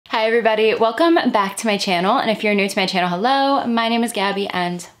Hi everybody, welcome back to my channel, and if you're new to my channel, hello, my name is Gabby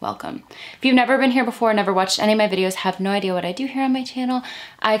and welcome. If you've never been here before, never watched any of my videos, have no idea what I do here on my channel,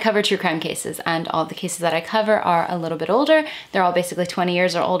 I cover true crime cases, and all the cases that I cover are a little bit older. They're all basically 20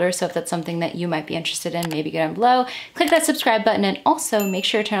 years or older, so if that's something that you might be interested in, maybe get down below, click that subscribe button, and also make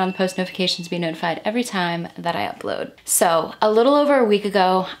sure to turn on the post notifications to be notified every time that I upload. So, a little over a week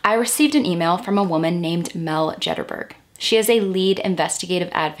ago, I received an email from a woman named Mel Jetterberg. She is a lead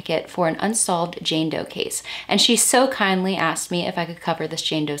investigative advocate for an unsolved Jane Doe case, and she so kindly asked me if I could cover this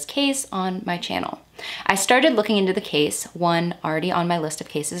Jane Doe's case on my channel. I started looking into the case, one already on my list of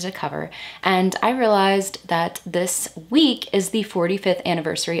cases to cover, and I realized that this week is the 45th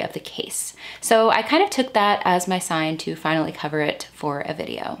anniversary of the case. So I kind of took that as my sign to finally cover it for a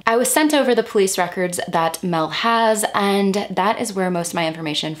video. I was sent over the police records that Mel has, and that is where most of my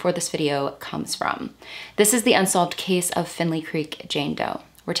information for this video comes from. This is the unsolved case of Finley Creek Jane Doe.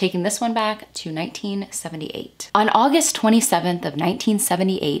 We're taking this one back to 1978. On August 27th of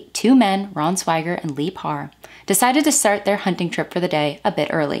 1978, two men, Ron Swiger and Lee Parr, decided to start their hunting trip for the day a bit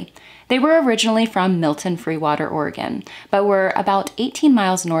early. They were originally from Milton, Freewater, Oregon, but were about 18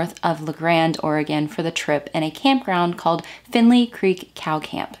 miles north of La Grande, Oregon for the trip in a campground called Finley Creek Cow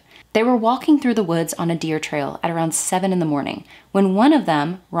Camp. They were walking through the woods on a deer trail at around 7 in the morning when one of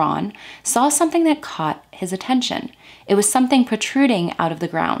them, Ron, saw something that caught his attention. It was something protruding out of the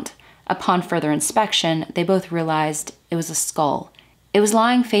ground. Upon further inspection, they both realized it was a skull. It was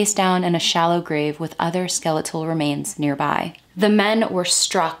lying face down in a shallow grave with other skeletal remains nearby. The men were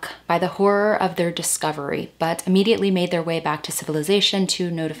struck by the horror of their discovery, but immediately made their way back to civilization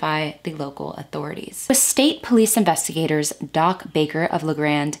to notify the local authorities. The state police investigators Doc Baker of La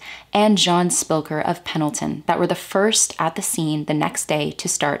Grande and John Spilker of Pendleton that were the first at the scene the next day to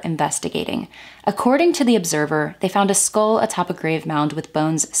start investigating. According to the Observer, they found a skull atop a grave mound with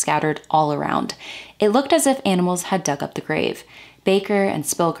bones scattered all around. It looked as if animals had dug up the grave. Baker and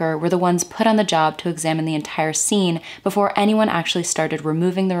Spilker were the ones put on the job to examine the entire scene before anyone actually started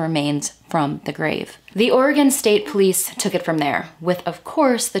removing the remains from the grave. The Oregon State Police took it from there, with, of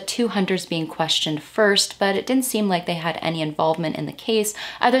course, the two hunters being questioned first, but it didn't seem like they had any involvement in the case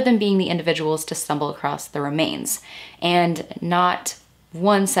other than being the individuals to stumble across the remains. And not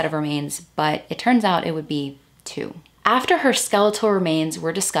one set of remains, but it turns out it would be two. After her skeletal remains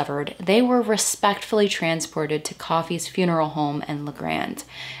were discovered, they were respectfully transported to Coffey's funeral home in La Grande.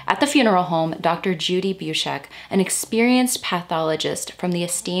 At the funeral home, Dr. Judy Bushek, an experienced pathologist from the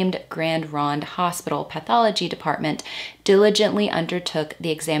esteemed Grand Ronde Hospital Pathology Department, diligently undertook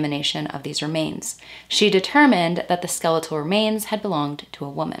the examination of these remains. She determined that the skeletal remains had belonged to a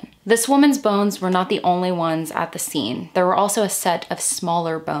woman. This woman's bones were not the only ones at the scene. There were also a set of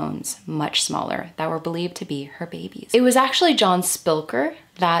smaller bones, much smaller, that were believed to be her babies. It was actually John Spilker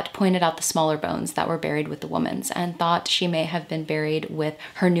that pointed out the smaller bones that were buried with the woman's and thought she may have been buried with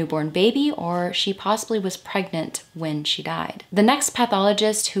her newborn baby, or she possibly was pregnant when she died. The next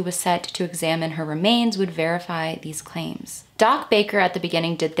pathologist who was set to examine her remains would verify these claims. Doc Baker at the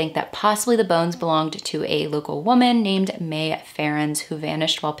beginning did think that possibly the bones belonged to a local woman named May Ferrens who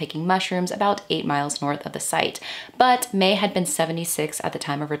vanished while picking mushrooms about 8 miles north of the site. But May had been 76 at the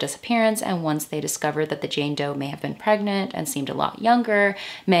time of her disappearance, and once they discovered that the Jane Doe may have been pregnant and seemed a lot younger,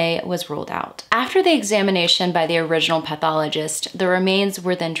 May was ruled out. After the examination by the original pathologist, the remains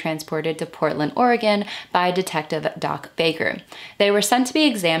were then transported to Portland, Oregon by Detective Doc Baker. They were sent to be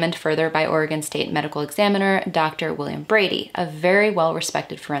examined further by Oregon State Medical Examiner Dr. William Brady, a very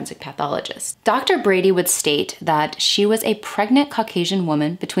well-respected forensic pathologist. Dr. Brady would state that she was a pregnant Caucasian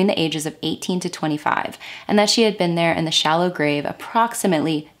woman between the ages of 18 to 25, and that she had been there in the shallow grave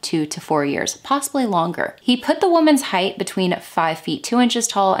approximately 2 to 4 years, possibly longer. He put the woman's height between 5 feet 2 inches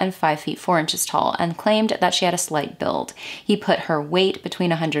tall and 5 feet 4 inches tall and claimed that she had a slight build. He put her weight between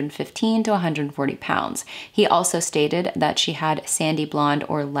 115 to 140 pounds. He also stated that she had sandy blonde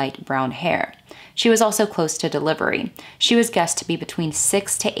or light brown hair. She was also close to delivery. She was guessed to be between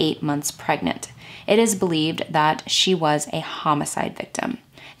 6 to 8 months pregnant. It is believed that she was a homicide victim.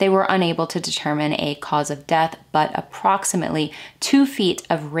 They were unable to determine a cause of death, but approximately 2 feet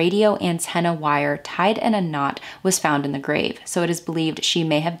of radio antenna wire tied in a knot was found in the grave, so it is believed she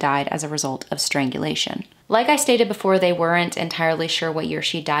may have died as a result of strangulation. Like I stated before, they weren't entirely sure what year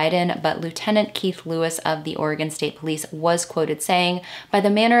she died in, but Lieutenant Keith Lewis of the Oregon State Police was quoted saying, "By the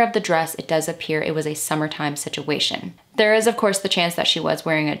manner of the dress, it does appear it was a summertime situation." There is, of course, the chance that she was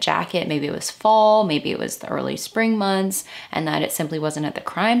wearing a jacket. Maybe it was fall, maybe it was the early spring months, and that it simply wasn't at the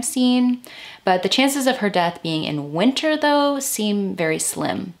crime scene. but the chances of her death being in winter though seem very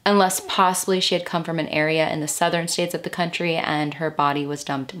slim, unless possibly she had come from an area in the southern states of the country and her body was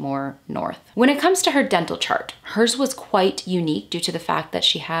dumped more north. When it comes to her dental chart, hers was quite unique due to the fact that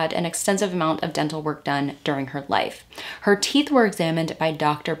she had an extensive amount of dental work done during her life. Her teeth were examined by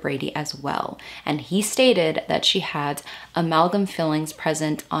Dr. Brady as well, and he stated that she had amalgam fillings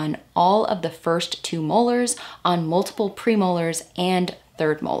present on all of the first 2 molars, on multiple premolars, and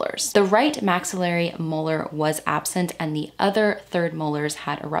third molars. The right maxillary molar was absent and the other third molars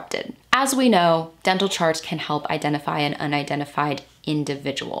had erupted. As we know, dental charts can help identify an unidentified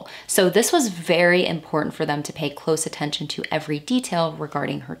individual. So this was very important for them to pay close attention to every detail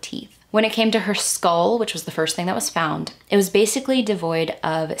regarding her teeth. When it came to her skull, which was the first thing that was found, it was basically devoid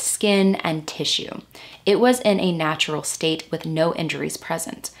of skin and tissue. It was in a natural state with no injuries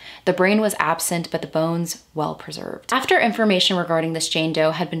present. The brain was absent, but the bones well preserved. After information regarding this Jane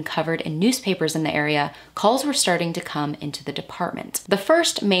Doe had been covered in newspapers in the area, calls were starting to come into the department. The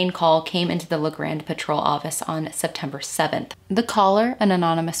first main call came into the La Grande Patrol office on September 7th. The caller, an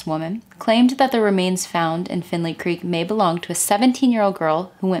anonymous woman, claimed that the remains found in Finley Creek may belong to a 17-year-old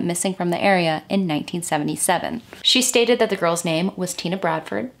girl who went missing from the area in 1977. She stated that the girl's name was Tina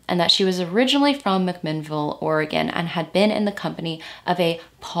Bradford and that she was originally from McMinnville, Oregon, and had been in the company of a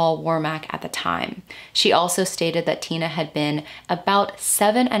Paul Warmack at the time. She also stated that Tina had been about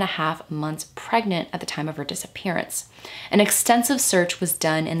 7.5 months pregnant at the time of her disappearance. An extensive search was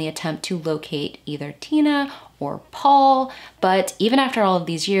done in the attempt to locate either Tina or Paul, but even after all of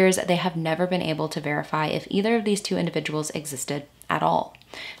these years, they have never been able to verify if either of these 2 individuals existed at all.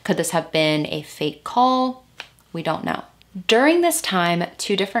 Could this have been a fake call? We don't know. During this time,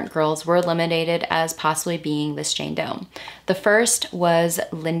 2 different girls were eliminated as possibly being this Jane Doe. The first was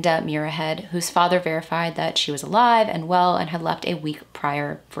Linda Muirhead, whose father verified that she was alive and well and had left a week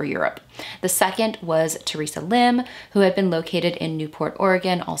prior for Europe. The second was Teresa Lim, who had been located in Newport,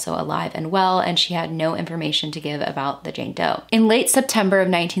 Oregon, also alive and well, and she had no information to give about the Jane Doe. In late September of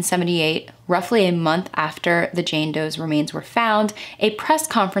 1978, roughly a month after the Jane Doe's remains were found, a press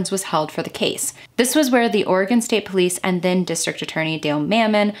conference was held for the case. This was where the Oregon State Police and then District Attorney Dale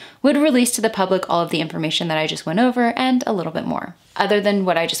Mammon would release to the public all of the information that I just went over and a little bit more. Other than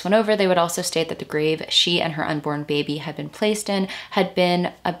what I just went over, they would also state that the grave she and her unborn baby had been placed in had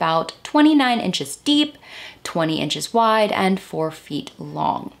been about 29 inches deep, 20 inches wide, and 4 feet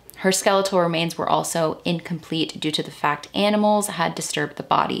long. Her skeletal remains were also incomplete due to the fact animals had disturbed the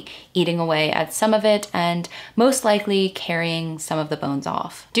body, eating away at some of it and most likely carrying some of the bones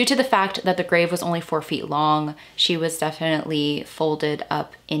off. Due to the fact that the grave was only 4 feet long, she was definitely folded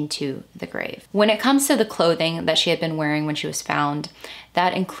up into the grave. When it comes to the clothing that she had been wearing when she was found,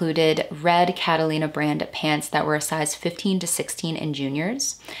 that included red Catalina brand pants that were a size 15 to 16 in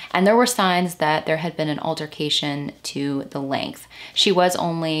juniors. And there were signs that there had been an altercation to the length. She was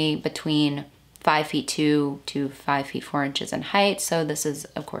only between 5'2" to 5'4" in height, so this is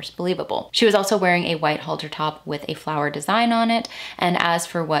of course believable. She was also wearing a white halter top with a flower design on it, and as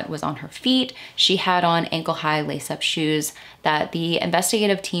for what was on her feet, she had on ankle-high lace-up shoes that the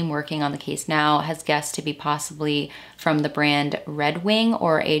investigative team working on the case now has guessed to be possibly from the brand Red Wing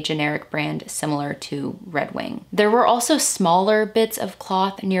or a generic brand similar to Red Wing. There were also smaller bits of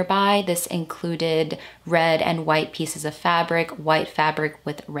cloth nearby. This included red and white pieces of fabric, white fabric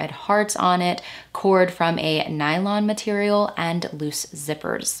with red hearts on it, cord from a nylon material, and loose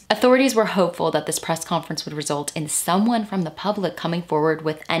zippers. Authorities were hopeful that this press conference would result in someone from the public coming forward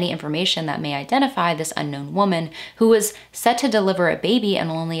with any information that may identify this unknown woman who was set to deliver a baby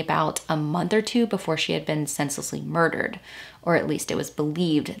and only about a month or 2 before she had been senselessly murdered, or at least it was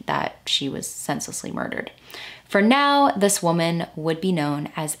believed that she was senselessly murdered. For now, this woman would be known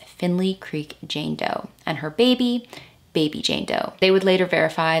as Finley Creek Jane Doe, and her baby Jane Doe. They would later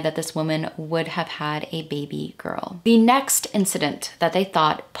verify that this woman would have had a baby girl. The next incident that they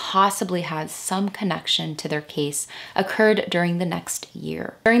thought possibly had some connection to their case occurred during the next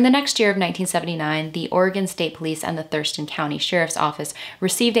year. During the next year of 1979, the Oregon State Police and the Thurston County Sheriff's Office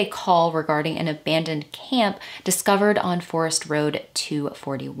received a call regarding an abandoned camp discovered on Forest Road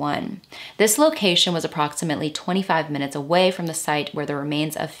 241. This location was approximately 25 minutes away from the site where the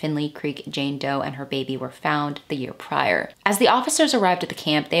remains of Finley Creek Jane Doe and her baby were found the year prior. fire. As the officers arrived at the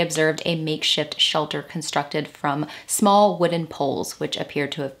camp, they observed a makeshift shelter constructed from small wooden poles, which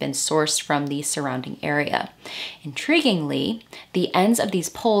appeared to have been sourced from the surrounding area. Intriguingly, the ends of these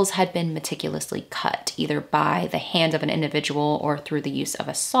poles had been meticulously cut, either by the hand of an individual or through the use of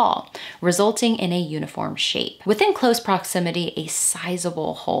a saw, resulting in a uniform shape. Within close proximity, a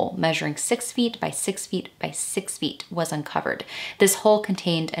sizable hole measuring 6 feet by 6 feet by 6 feet was uncovered. This hole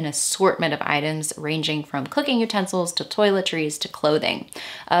contained an assortment of items ranging from cooking utensils to toiletries to clothing.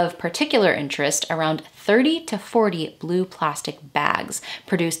 Of particular interest, around 30 to 40 blue plastic bags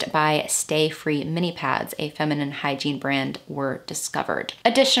produced by Stay Free Mini Pads, a feminine hygiene brand, were discovered.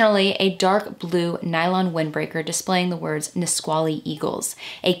 Additionally, a dark blue nylon windbreaker displaying the words Nisqually Eagles,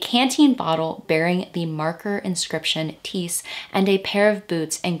 a canteen bottle bearing the marker inscription Tease, and a pair of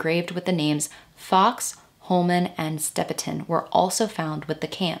boots engraved with the names Fox, Holman, and Stepeton were also found with the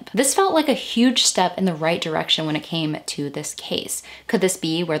camp. This felt like a huge step in the right direction when it came to this case. Could this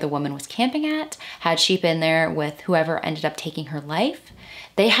be where the woman was camping at? Had she been there with whoever ended up taking her life?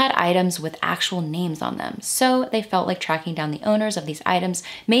 They had items with actual names on them, so they felt like tracking down the owners of these items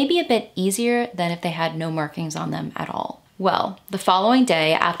may be a bit easier than if they had no markings on them at all. Well, the following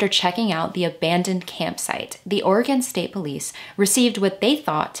day, after checking out the abandoned campsite, the Oregon State Police received what they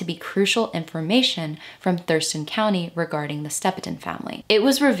thought to be crucial information from Thurston County regarding the Stepeton family. It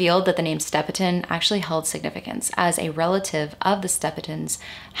was revealed that the name Stepeton actually held significance, as a relative of the Stepetons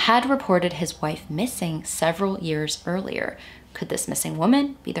had reported his wife missing several years earlier. Could this missing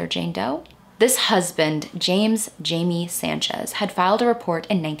woman be their Jane Doe? This husband, James Jamie Sanchez, had filed a report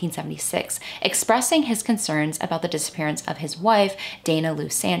in 1976 expressing his concerns about the disappearance of his wife, Dana Lou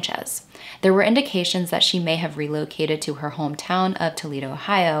Sanchez. There were indications that she may have relocated to her hometown of Toledo,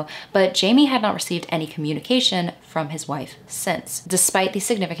 Ohio, but Jamie had not received any communication from his wife since. Despite the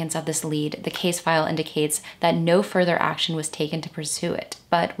significance of this lead, the case file indicates that no further action was taken to pursue it.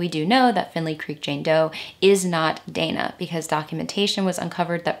 But we do know that Finley Creek Jane Doe is not Dana, because documentation was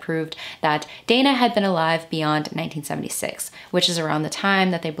uncovered that proved that Dana had been alive beyond 1976, which is around the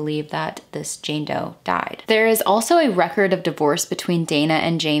time that they believe that this Jane Doe died. There is also a record of divorce between Dana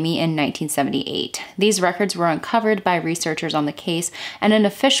and Jamie in 1978. These records were uncovered by researchers on the case, and an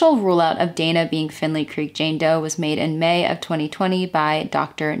official rule-out of Dana being Finley Creek Jane Doe was made in May of 2020 by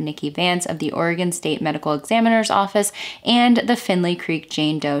Dr. Nikki Vance of the Oregon State Medical Examiner's Office and the Finley Creek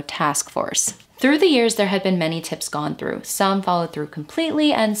Jane Doe Task Force. Through the years, there had been many tips gone through. Some followed through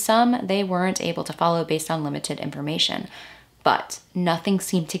completely, and some they weren't able to follow based on limited information. But nothing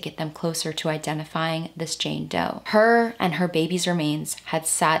seemed to get them closer to identifying this Jane Doe. Her and her baby's remains had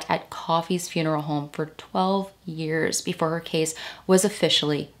sat at Coffey's funeral home for 12 years before her case was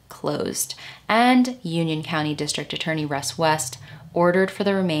officially closed, and Union County District Attorney Russ West ordered for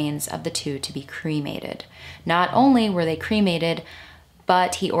the remains of the two to be cremated. Not only were they cremated,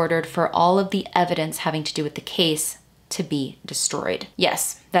 but he ordered for all of the evidence having to do with the case to be destroyed.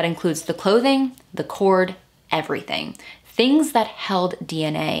 Yes, that includes the clothing, the cord, everything. Things that held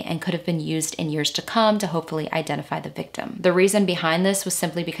DNA and could have been used in years to come to hopefully identify the victim. The reason behind this was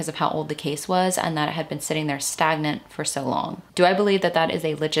simply because of how old the case was and that it had been sitting there stagnant for so long. Do I believe that that is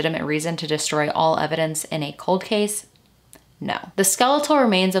a legitimate reason to destroy all evidence in a cold case? No. The skeletal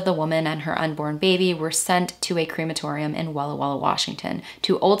remains of the woman and her unborn baby were sent to a crematorium in Walla Walla, Washington,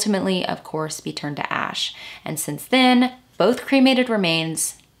 to ultimately, of course, be turned to ash. And since then, both cremated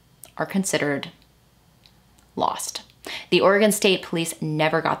remains are considered lost. The Oregon State Police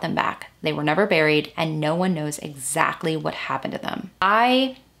never got them back. They were never buried, and no one knows exactly what happened to them.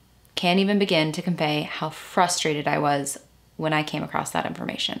 I can't even begin to convey how frustrated I was when I came across that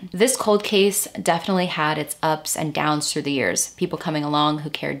information. This cold case definitely had its ups and downs through the years. People coming along who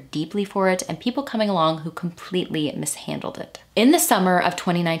cared deeply for it, and people coming along who completely mishandled it. In the summer of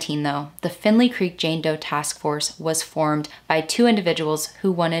 2019 though, the Finley Creek Jane Doe Task Force was formed by two individuals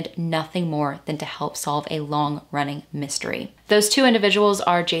who wanted nothing more than to help solve a long-running mystery. Those two individuals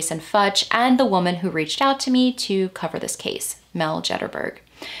are Jason Futch and the woman who reached out to me to cover this case, Mel Jetterberg.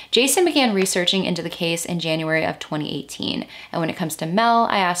 Jason began researching into the case in January of 2018, and when it comes to Mel,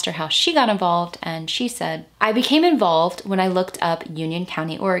 I asked her how she got involved, and she said, "I became involved when I looked up Union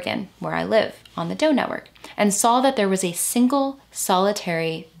County, Oregon, where I live, on the Doe Network, and saw that there was a single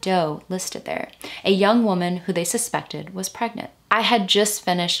solitary doe listed there, a young woman who they suspected was pregnant. I had just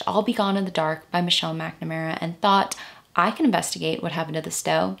finished I'll Be Gone in the Dark by Michelle McNamara and thought, I can investigate what happened to this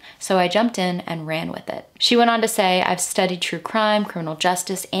doe, so I jumped in and ran with it." She went on to say, "I've studied true crime, criminal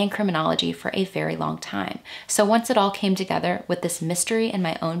justice, and criminology for a very long time. So once it all came together with this mystery in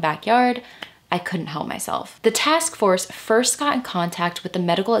my own backyard, I couldn't help myself. The task force first got in contact with the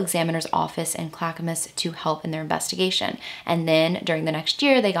medical examiner's office in Clackamas to help in their investigation. And then during the next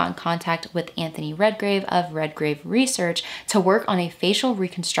year, they got in contact with Anthony Redgrave of Redgrave Research to work on a facial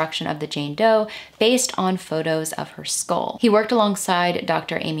reconstruction of the Jane Doe based on photos of her skull. He worked alongside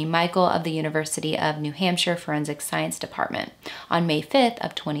Dr. Amy Michael of the University of New Hampshire Forensic Science Department. On May 5th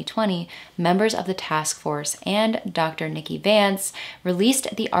of 2020, members of the task force and Dr. Nikki Vance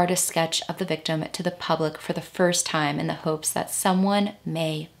released the artist sketch of the victim to the public for the first time in the hopes that someone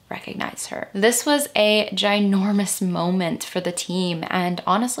may recognize her. This was a ginormous moment for the team and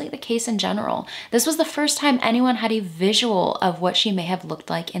honestly the case in general. This was the first time anyone had a visual of what she may have looked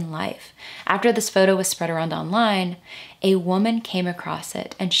like in life. After this photo was spread around online, a woman came across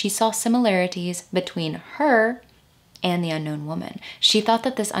it and she saw similarities between her and the unknown woman. She thought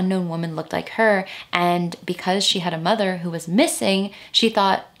that this unknown woman looked like her, and because she had a mother who was missing, she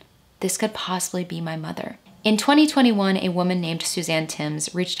thought, this could possibly be my mother. In 2021, a woman named Suzanne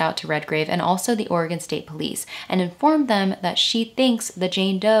Timms reached out to Redgrave and also the Oregon State Police and informed them that she thinks the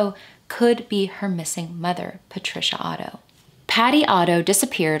Jane Doe could be her missing mother, Patricia Otto. Patty Otto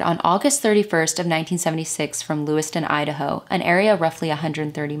disappeared on August 31st of 1976 from Lewiston, Idaho, an area roughly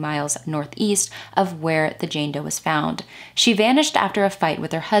 130 miles northeast of where the Jane Doe was found. She vanished after a fight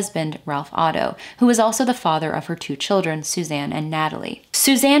with her husband, Ralph Otto, who was also the father of her two children, Suzanne and Natalie.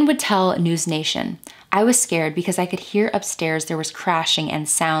 Suzanne would tell News Nation, "I was scared because I could hear upstairs there was crashing and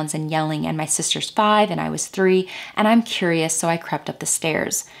sounds and yelling, and my sister's 5 and I was 3, and I'm curious, so I crept up the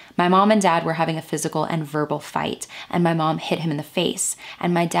stairs. My mom and dad were having a physical and verbal fight, and my mom hit him in the face,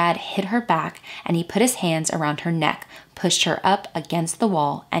 and my dad hit her back, and he put his hands around her neck, pushed her up against the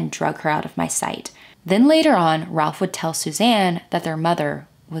wall, and drug her out of my sight." Then later on, Ralph would tell Suzanne that their mother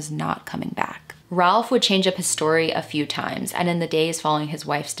was not coming back. Ralph would change up his story a few times, and in the days following his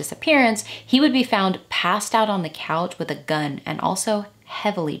wife's disappearance, he would be found passed out on the couch with a gun and also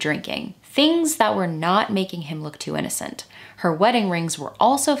heavily drinking. Things that were not making him look too innocent. Her wedding rings were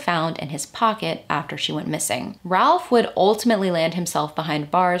also found in his pocket after she went missing. Ralph would ultimately land himself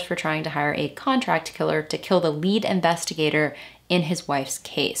behind bars for trying to hire a contract killer to kill the lead investigator in his wife's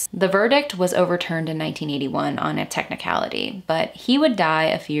case. The verdict was overturned in 1981 on a technicality, but he would die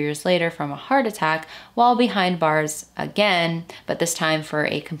a few years later from a heart attack while behind bars again, but this time for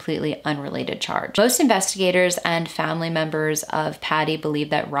a completely unrelated charge. Most investigators and family members of Patty believe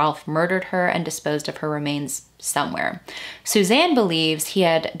that Ralph murdered her and disposed of her remains somewhere. Suzanne believes he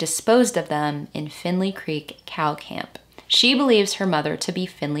had disposed of them in Finley Creek cow camp. She believes her mother to be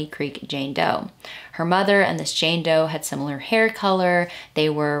Finley Creek Jane Doe. Her mother and this Jane Doe had similar hair color, they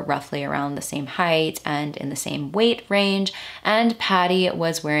were roughly around the same height and in the same weight range, and Patty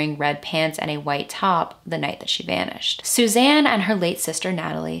was wearing red pants and a white top the night that she vanished. Suzanne and her late sister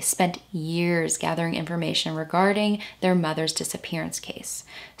Natalie spent years gathering information regarding their mother's disappearance case.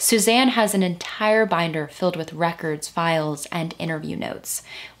 Suzanne has an entire binder filled with records, files, and interview notes.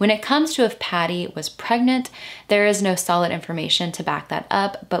 When it comes to if Patty was pregnant, there is no solid information to back that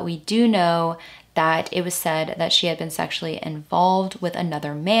up, but we do know that it was said that she had been sexually involved with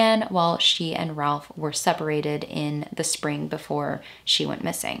another man while she and Ralph were separated in the spring before she went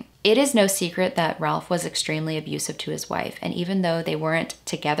missing. It is no secret that Ralph was extremely abusive to his wife, and even though they weren't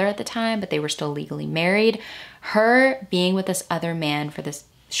together at the time, but they were still legally married, her being with this other man for this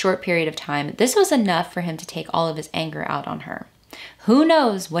short period of time, this was enough for him to take all of his anger out on her. Who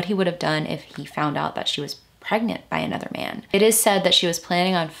knows what he would have done if he found out that she was pregnant by another man. It is said that she was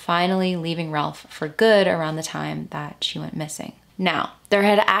planning on finally leaving Ralph for good around the time that she went missing. Now, there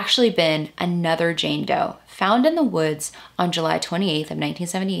had actually been another Jane Doe found in the woods on July 28th of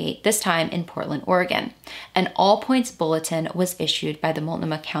 1978, this time in Portland, Oregon. An all points bulletin was issued by the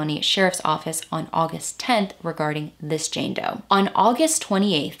Multnomah County Sheriff's Office on August 10th regarding this Jane Doe. On August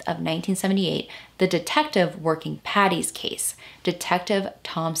 28th of 1978, the detective working Patty's case, Detective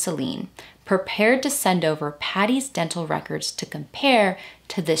Tom Saline, prepared to send over Patty's dental records to compare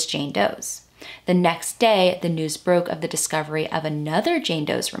to this Jane Doe's. The next day, the news broke of the discovery of another Jane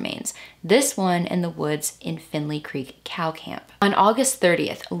Doe's remains, this one in the woods in Finley Creek cow camp. On August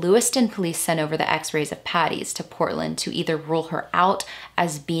 30th, Lewiston police sent over the x-rays of Patty's to Portland to either rule her out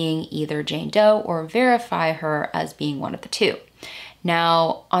as being either Jane Doe or verify her as being one of the two.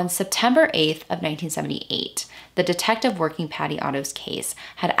 Now, on September 8th of 1978, the detective working Patty Otto's case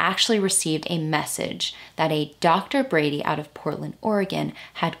had actually received a message that a Dr. Brady out of Portland, Oregon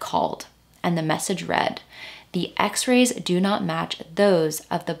had called. And the message read, "The x-rays do not match those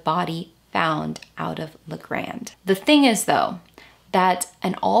of the body found out of La Grande." The thing is though, that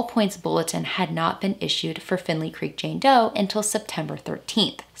an all points bulletin had not been issued for Finley Creek Jane Doe until September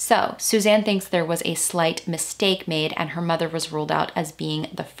 13th. So Suzanne thinks there was a slight mistake made and her mother was ruled out as being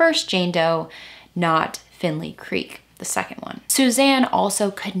the first Jane Doe, not Finley Creek, the second one. Suzanne also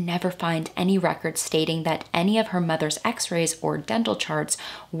could never find any records stating that any of her mother's x-rays or dental charts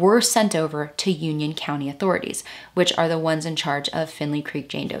were sent over to Union County authorities, which are the ones in charge of Finley Creek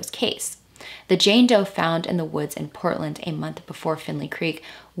Jane Doe's case. The Jane Doe found in the woods in Portland a month before Finley Creek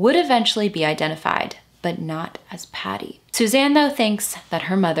would eventually be identified, but not as Patty. Suzanne, though, thinks that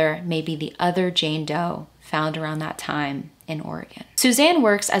her mother may be the other Jane Doe found around that time in Oregon. Suzanne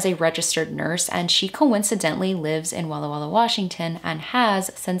works as a registered nurse and she coincidentally lives in Walla Walla, Washington and has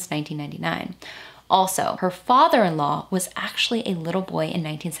since 1999. Also, her father-in-law was actually a little boy in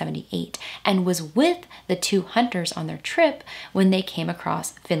 1978 and was with the two hunters on their trip when they came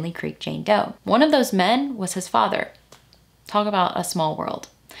across Finley Creek Jane Doe. One of those men was his father. Talk about a small world.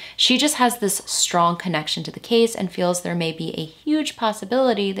 She just has this strong connection to the case and feels there may be a huge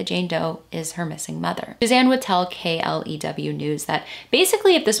possibility that Jane Doe is her missing mother. Suzanne would tell KLEW News that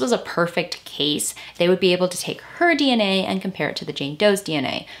basically if this was a perfect case, they would be able to take her DNA and compare it to the Jane Doe's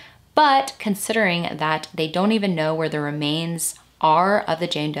DNA. But considering that they don't even know where the remains are of the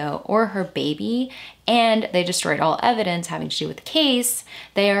Jane Doe or her baby, and they destroyed all evidence having to do with the case,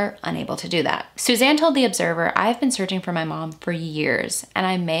 they are unable to do that. Suzanne told The Observer, "I've been searching for my mom for years, and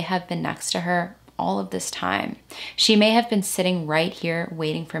I may have been next to her all of this time. She may have been sitting right here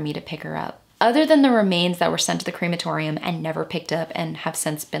waiting for me to pick her up." Other than the remains that were sent to the crematorium and never picked up and have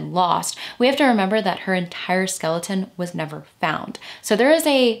since been lost, we have to remember that her entire skeleton was never found. So there is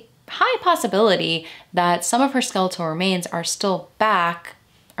a high possibility that some of her skeletal remains are still back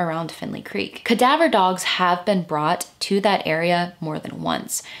around Finley Creek. Cadaver dogs have been brought to that area more than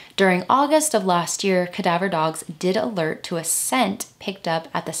once. During August of last year, cadaver dogs did alert to a scent picked up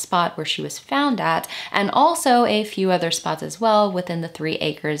at the spot where she was found at, and also a few other spots as well within the 3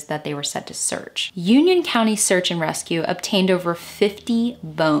 acres that they were set to search. Union County Search and Rescue obtained over 50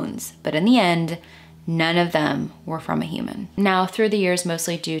 bones, but in the end, none of them were from a human. Now, through the years,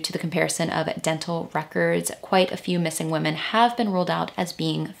 mostly due to the comparison of dental records, quite a few missing women have been ruled out as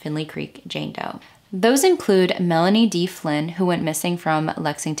being Finley Creek Jane Doe. Those include Melanie D. Flynn, who went missing from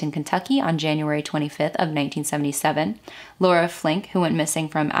Lexington, Kentucky on January 25th of 1977, Laura Flink, who went missing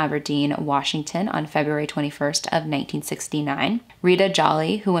from Aberdeen, Washington on February 21st of 1969, Rita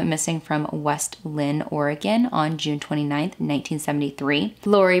Jolly, who went missing from West Lynn, Oregon on June 29th, 1973,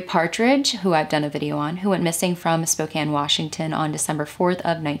 Lori Partridge, who I've done a video on, who went missing from Spokane, Washington on December 4th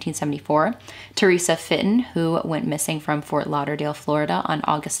of 1974, Teresa Fitton, who went missing from Fort Lauderdale, Florida on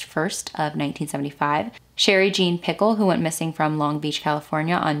August 1st of 1975, Sherry Jean Pickle, who went missing from Long Beach,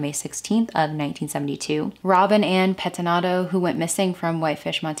 California on May 16th of 1972. Robin Ann Pettinato, who went missing from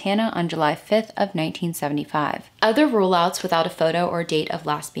Whitefish, Montana on July 5th of 1975. Other rule-outs without a photo or date of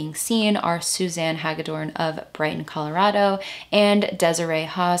last being seen are Suzanne Hagedorn of Brighton, Colorado, and Desiree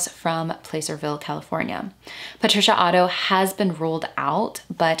Haas from Placerville, California. Patricia Otto has been ruled out,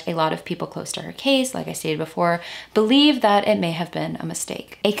 but a lot of people close to her case, like I stated before, believe that it may have been a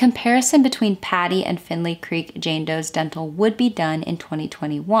mistake. A comparison between Patty and Finley Creek Jane Doe's dental would be done in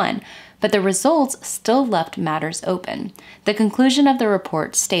 2021, but the results still left matters open. The conclusion of the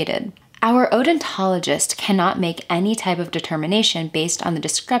report stated, "Our odontologist cannot make any type of determination based on the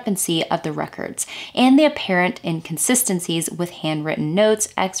discrepancy of the records and the apparent inconsistencies with handwritten notes,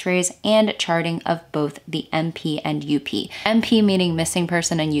 x-rays, and charting of both the MP and UP. MP meaning missing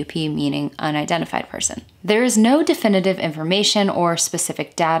person and UP meaning unidentified person. There is no definitive information or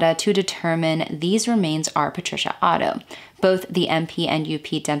specific data to determine these remains are Patricia Otto. Both the MP and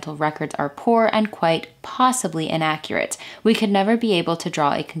UP dental records are poor and quite possibly inaccurate. We could never be able to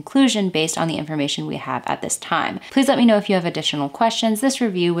draw a conclusion based on the information we have at this time. Please let me know if you have additional questions. This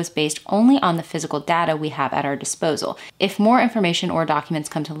review was based only on the physical data we have at our disposal. If more information or documents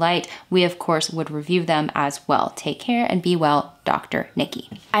come to light, we of course would review them as well. Take care and be well, Dr. Nikki."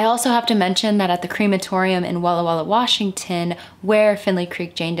 I also have to mention that at the crematorium in Walla Walla, Washington, where Finley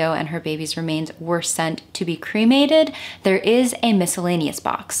Creek Jane Doe and her baby's remains were sent to be cremated, there is a miscellaneous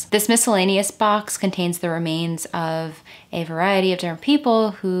box. This miscellaneous box contains the remains of a variety of different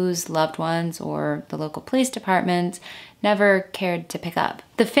people whose loved ones or the local police department never cared to pick up.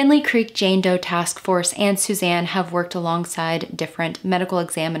 The Finley Creek Jane Doe Task Force and Suzanne have worked alongside different medical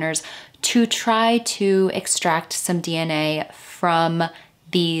examiners to try to extract some DNA from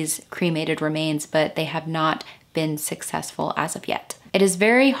these cremated remains, but they have not been successful as of yet. It is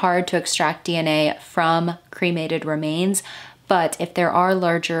very hard to extract DNA from cremated remains, but if there are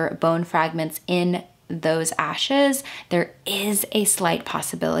larger bone fragments in those ashes, there is a slight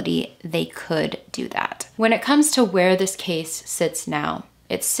possibility they could do that. When it comes to where this case sits now,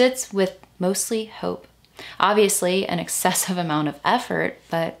 it sits with mostly hope. Obviously, an excessive amount of effort,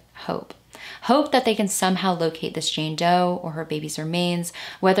 but hope. Hope that they can somehow locate this Jane Doe or her baby's remains,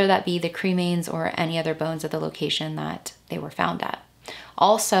 whether that be the cremains or any other bones at the location that they were found at.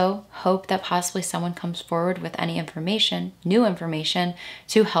 Also, hope that possibly someone comes forward with any information, new information,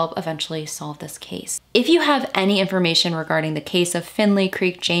 to help eventually solve this case. If you have any information regarding the case of Finley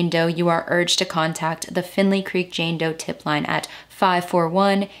Creek Jane Doe, you are urged to contact the Finley Creek Jane Doe tip line at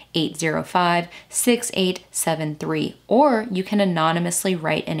 541-805-6873, or you can anonymously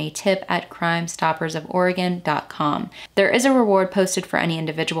write in a tip at crimestoppersoforegon.com. There is a reward posted for any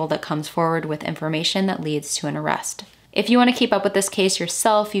individual that comes forward with information that leads to an arrest. If you want to keep up with this case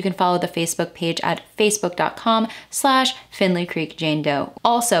yourself, you can follow the Facebook page at facebook.com/Finley Creek Jane Doe.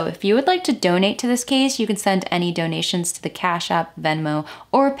 Also, if you would like to donate to this case, you can send any donations to the Cashapp, Venmo,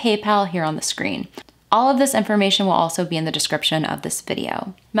 or PayPal here on the screen. All of this information will also be in the description of this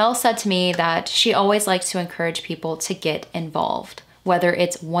video. Mel said to me that she always likes to encourage people to get involved, whether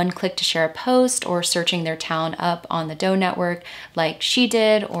it's one click to share a post or searching their town up on the Doe network like she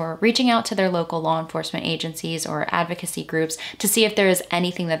did, or reaching out to their local law enforcement agencies or advocacy groups to see if there is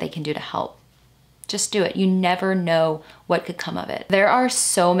anything that they can do to help. Just do it. You never know what could come of it. There are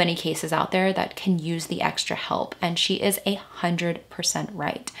so many cases out there that can use the extra help, and she is 100%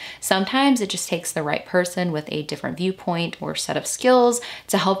 right. Sometimes it just takes the right person with a different viewpoint or set of skills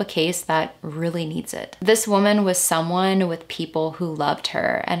to help a case that really needs it. This woman was someone with people who loved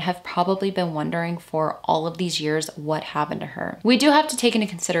her and have probably been wondering for all of these years what happened to her. We do have to take into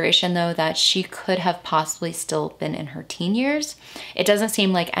consideration though that she could have possibly still been in her teen years. It doesn't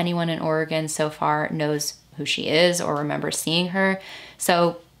seem like anyone in Oregon so far knows who she is or remembers seeing her.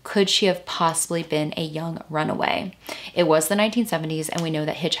 So could she have possibly been a young runaway? It was the 1970s, and we know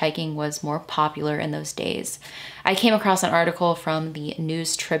that hitchhiking was more popular in those days. I came across an article from the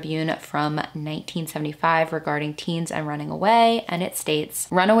News Tribune from 1975 regarding teens and running away, and it states,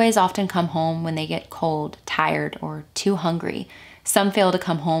 "Runaways often come home when they get cold, tired, or too hungry. Some fail to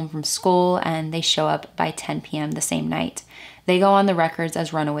come home from school and they show up by 10 p.m. the same night. They go on the records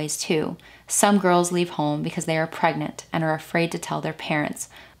as runaways too. Some girls leave home because they are pregnant and are afraid to tell their parents.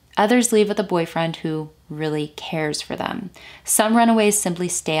 Others leave with a boyfriend who really cares for them. Some runaways simply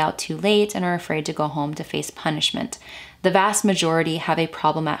stay out too late and are afraid to go home to face punishment. The vast majority have a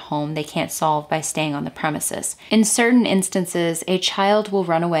problem at home they can't solve by staying on the premises. In certain instances, a child will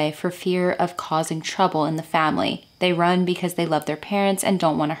run away for fear of causing trouble in the family. They run because they love their parents and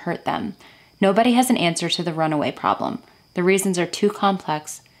don't want to hurt them. Nobody has an answer to the runaway problem. The reasons are too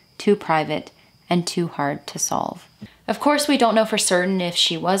complex, too private, and too hard to solve." Of course, we don't know for certain if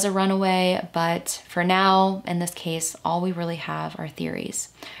she was a runaway, but for now, in this case, all we really have are theories.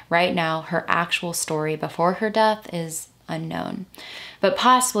 Right now, her actual story before her death is unknown, but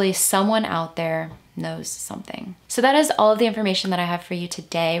possibly someone out there knows something. So that is all of the information that I have for you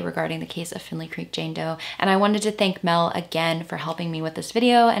today regarding the case of Finley Creek Jane Doe, and I wanted to thank Mel again for helping me with this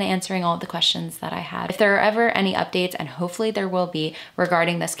video and answering all of the questions that I had. If there are ever any updates, and hopefully there will be,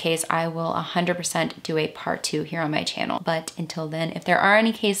 regarding this case, I will 100% do a part 2 here on my channel. But until then, if there are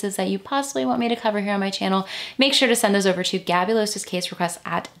any cases that you possibly want me to cover here on my channel, make sure to send those over to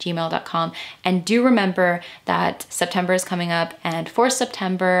gabulosiscaserequests@gmail.com. And do remember that September is coming up, and for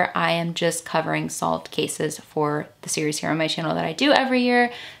September, I am just covering solved cases for the series here on my channel that I do every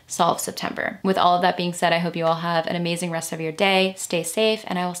year, Solve September. With all of that being said, I hope you all have an amazing rest of your day. Stay safe,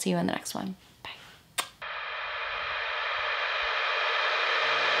 and I will see you in the next one.